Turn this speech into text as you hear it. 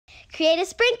create a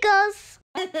sprinkles.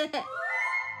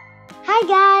 Hi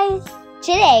guys!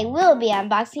 Today we'll be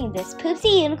unboxing this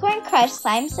Poopsie Unicorn Crush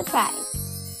Slime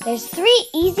Surprise. There's 3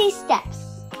 easy steps.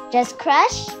 Just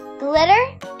crush, glitter,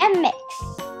 and mix.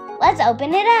 Let's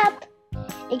open it up.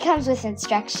 It comes with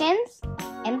instructions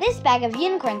and this bag of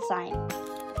unicorn slime.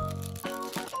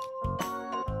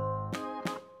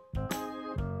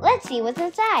 Let's see what's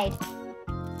inside.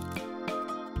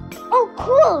 Oh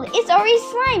cool! It's orange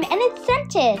slime and it's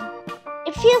scented.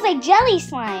 It feels like jelly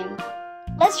slime.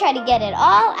 Let's try to get it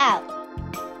all out.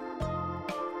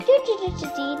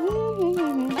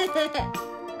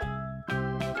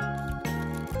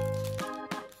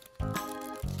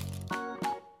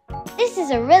 This is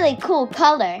a really cool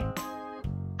color.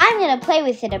 I'm gonna play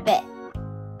with it a bit.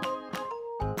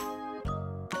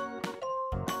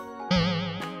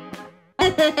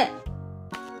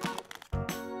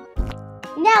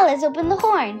 Now let's open the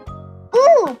horn.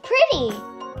 Ooh, pretty!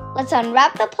 Let's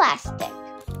unwrap the plastic.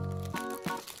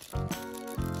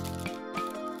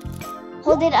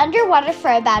 Hold it underwater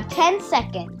for about 10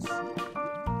 seconds.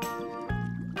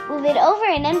 Move it over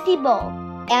an empty bowl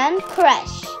and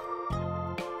crush.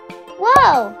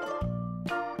 Whoa!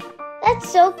 That's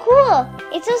so cool!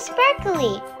 It's so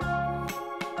sparkly!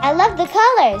 I love the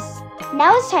colors!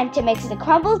 Now it's time to mix the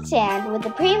crumbled sand with the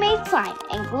pre-made slime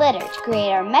and glitter to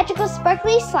create our magical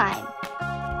sparkly slime.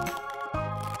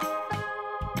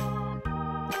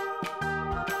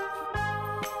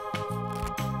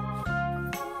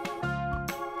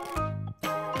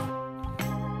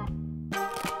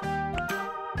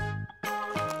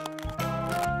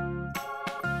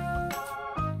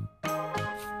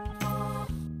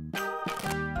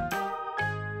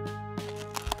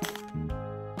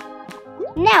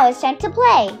 Now it's time to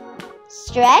play.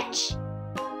 Stretch.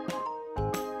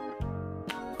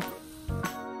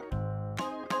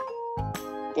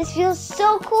 This feels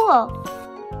so cool.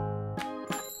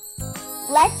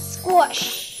 Let's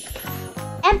squish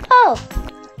and poke.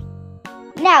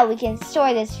 Now we can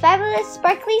store this fabulous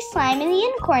sparkly slime in the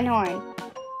unicorn horn.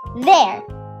 There.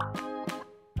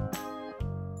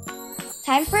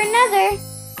 Time for another.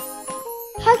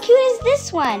 How cute is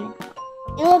this one?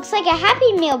 It looks like a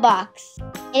Happy Meal box.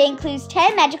 It includes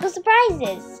 10 magical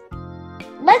surprises.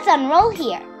 Let's unroll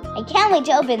here. I can't wait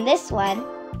to open this one.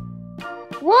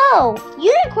 Whoa!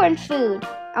 Unicorn food!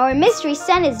 Our mystery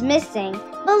son is missing.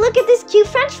 But look at this cute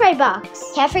french fry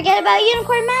box. Can't forget about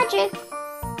unicorn magic.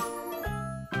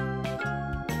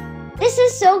 This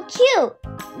is so cute.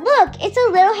 Look, it's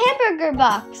a little hamburger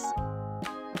box.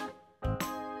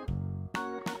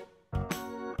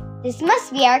 This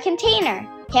must be our container.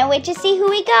 Can't wait to see who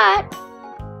we got.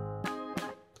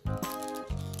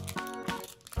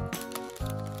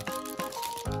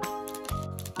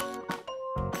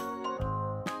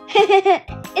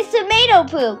 It's tomato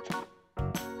poop.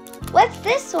 What's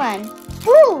this one?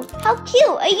 Ooh, how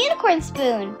cute, a unicorn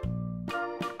spoon.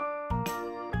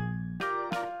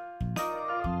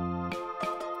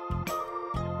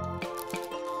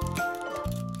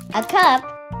 A cup.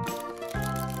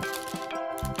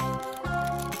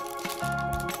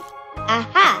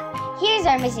 Aha! Here's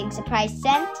our missing surprise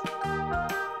scent.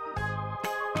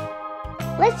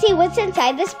 Let's see what's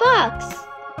inside this box.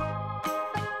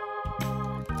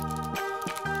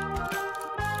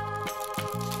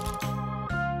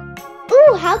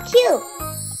 Ooh, how cute!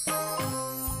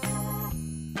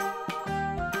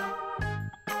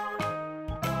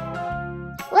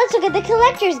 Let's look at the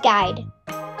collector's guide.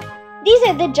 These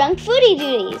are the junk foodie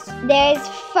duties. There's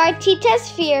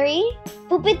Fartitas Fury,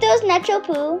 Pupitos Nacho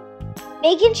Poo,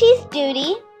 Bacon Cheese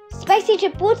Duty, Spicy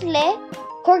Chipotle,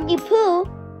 Corgi Poo,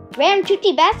 Ram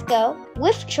Tutti Basco,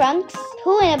 Whiff Trunks,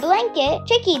 Poo in a Blanket,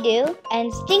 Chicky Doo,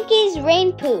 and Stinky's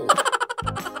Rain Poo.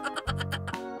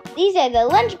 These are the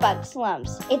lunchbox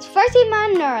slumps. It's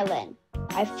Farsimon Norlin,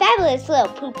 our fabulous little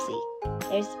Poopsie.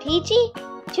 There's Peachy,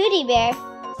 Tootie Bear,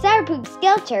 Sour Poop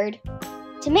Skelturd,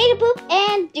 Tomato Poop,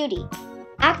 and Duty.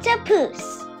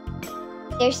 Octopus.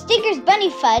 There's Stinker's Bunny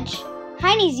Fudge,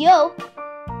 Heine's Yolk,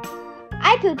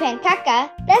 I Poop and Caca,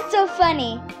 that's so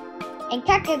funny, and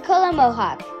Coca-Cola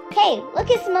Mohawk. Hey, look,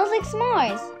 it smells like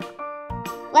s'mores.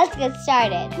 Let's get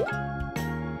started.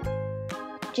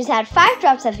 Just add 5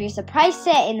 drops of your surprise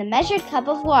scent in the measured cup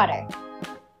of water.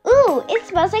 Ooh, it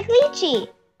smells like lychee.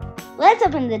 Let's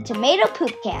open the tomato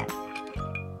poop can.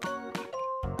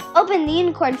 Open the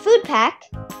unicorn food pack.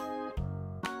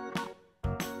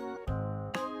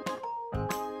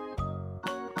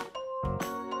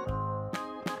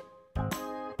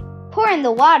 Pour in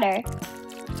the water.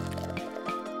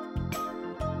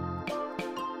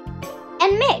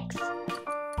 And mix.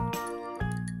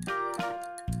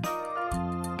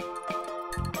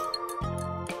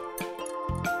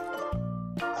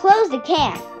 Close the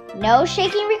can. No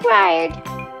shaking required.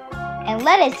 And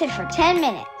let it sit for 10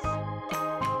 minutes.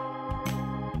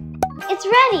 It's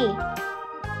ready!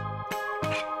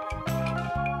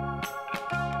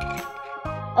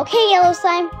 Okay, yellow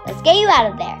slime, let's get you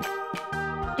out of there.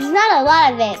 There's not a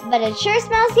lot of it, but it sure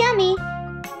smells yummy.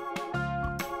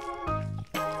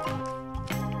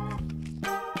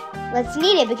 Let's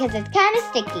knead it because it's kind of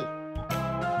sticky.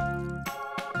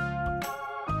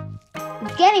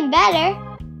 It's getting better.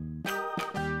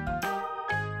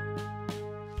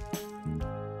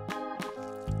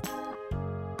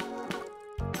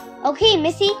 Okay,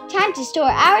 Missy, time to store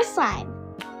our slime.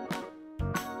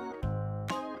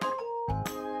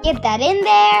 Get that in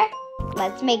there.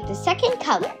 Let's make the second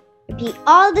color. Repeat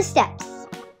all the steps.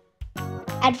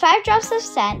 Add 5 drops of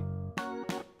scent.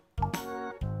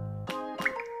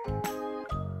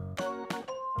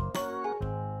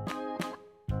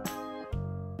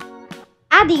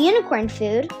 Add the unicorn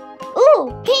food.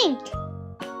 Ooh, pink!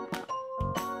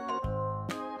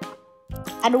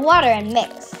 Add water and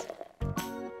mix.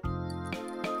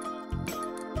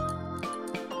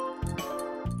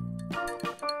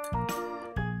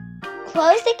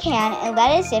 Close the can and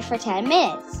let it sit for 10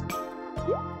 minutes.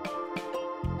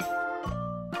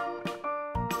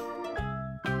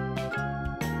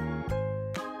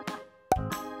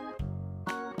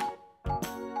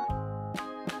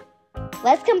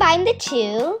 Let's combine the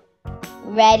two.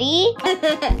 Ready?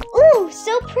 Ooh,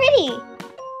 so pretty!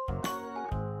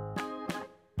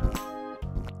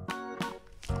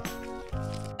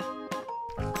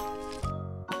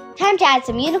 Time to add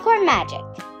some unicorn magic.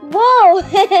 Whoa!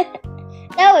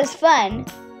 That was fun.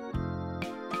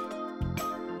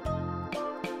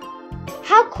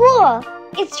 How cool!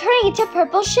 It's turning into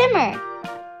purple shimmer.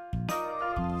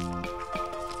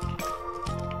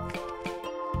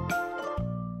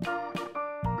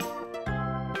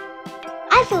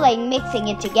 I feel like mixing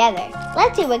it together.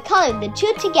 Let's see what color the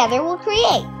two together will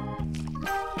create.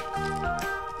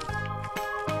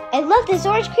 I love this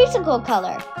orange creamsicle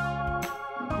color.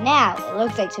 Now it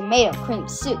looks like tomato cream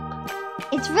soup.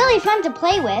 It's really fun to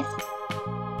play with.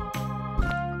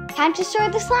 Time to store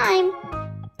the slime.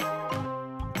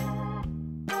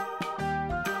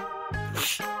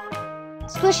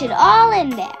 Squish it all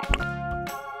in there.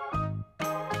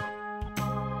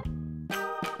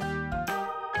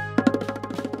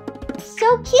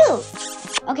 So cute.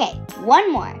 Okay,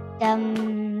 one more.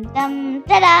 Dum dum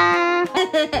da da.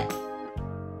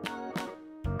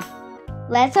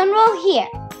 Let's unroll here.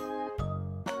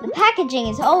 The packaging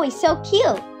is always so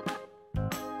cute.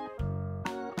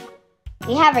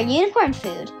 We have our unicorn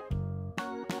food.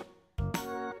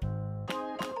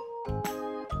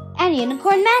 And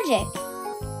unicorn magic.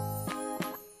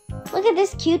 Look at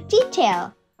this cute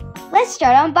detail. Let's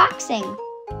start unboxing.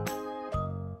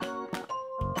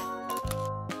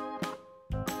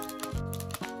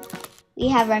 We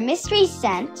have our mystery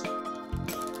scent.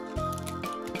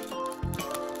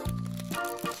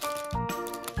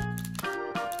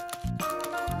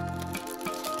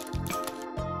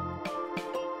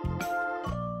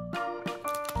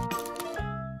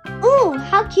 Ooh,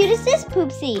 how cute is this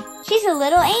Poopsie? She's a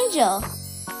little angel.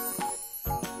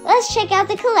 Let's check out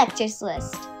the collector's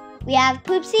list. We have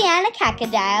Poopsie and a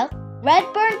Crocodile,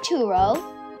 Redburn Turo,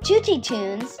 Tootie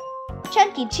Tunes,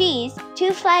 Chunky Cheese,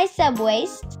 Two Fly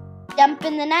Subways, Dump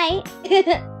in the Night.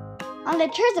 On the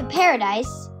Turds of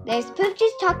Paradise, there's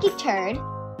Poopsie's Talkie Turd,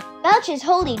 Belch's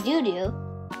Holy Doo-Doo,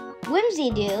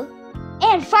 Whimsy Doo,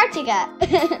 and Fartiga.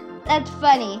 That's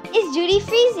funny. It's Judy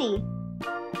Freezy.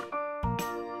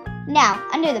 Now,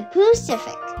 under the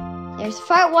Pacific, there's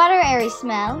Fart Water Airy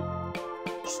Smell,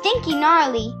 Stinky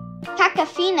Gnarly,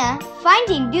 Kakafina,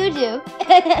 Finding Doo-Doo.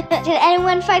 Did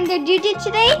anyone find their doo-doo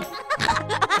today?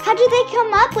 How do they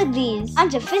come up with these?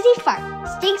 Onto Fizzy Fart,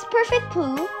 Stinks Perfect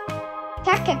Poo,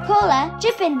 Coca-Cola,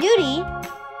 Chip and Duty,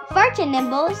 Fart and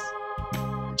Nibbles,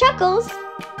 Chuckles,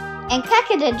 and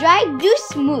Kakada Dry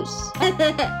Deuce Moose.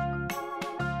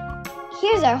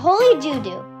 Here's our Holy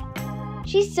Doo-Doo.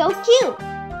 She's so cute.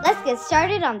 Let's get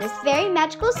started on this very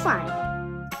magical slime.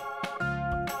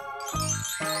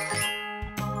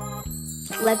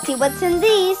 Let's see what's in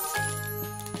these.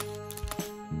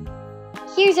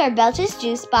 Here's our Belch's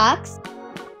juice box,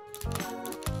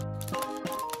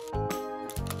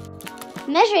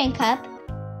 measuring cup,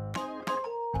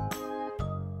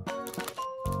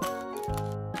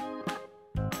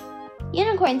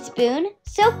 unicorn spoon,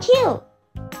 so cute.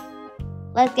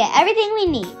 Let's get everything we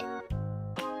need.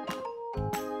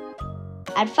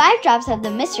 Add 5 drops of the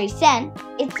mystery scent.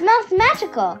 It smells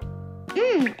magical.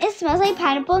 It smells like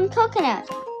pineapple and coconut.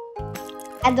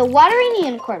 Add the water and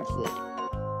unicorn food.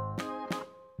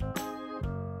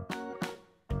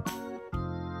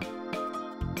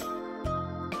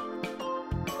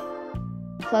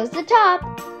 close the top.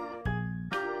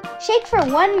 Shake for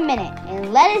 1 minute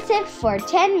and let it sit for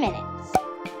 10 minutes.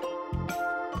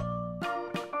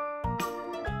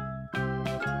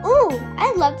 Ooh,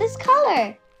 I love this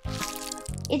color.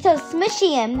 It's so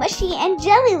smushy and mushy and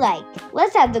jelly-like.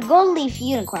 Let's add the gold leaf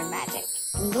unicorn magic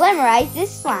and glamorize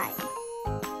this slime.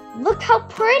 Look how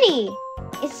pretty!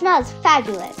 It smells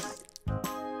fabulous.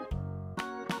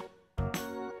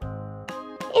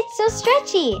 It's so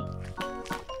stretchy.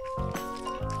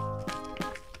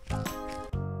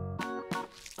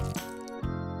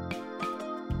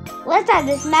 Let's add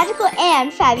this magical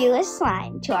and fabulous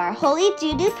slime to our Holy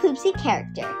Doo-Doo Poopsie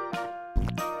character.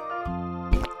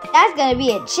 That's gonna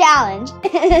be a challenge.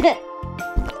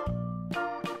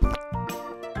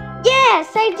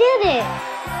 Yes, I did it!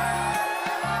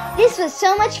 This was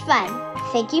so much fun.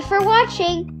 Thank you for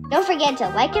watching. Don't forget to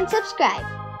like and subscribe.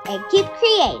 And keep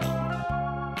creating.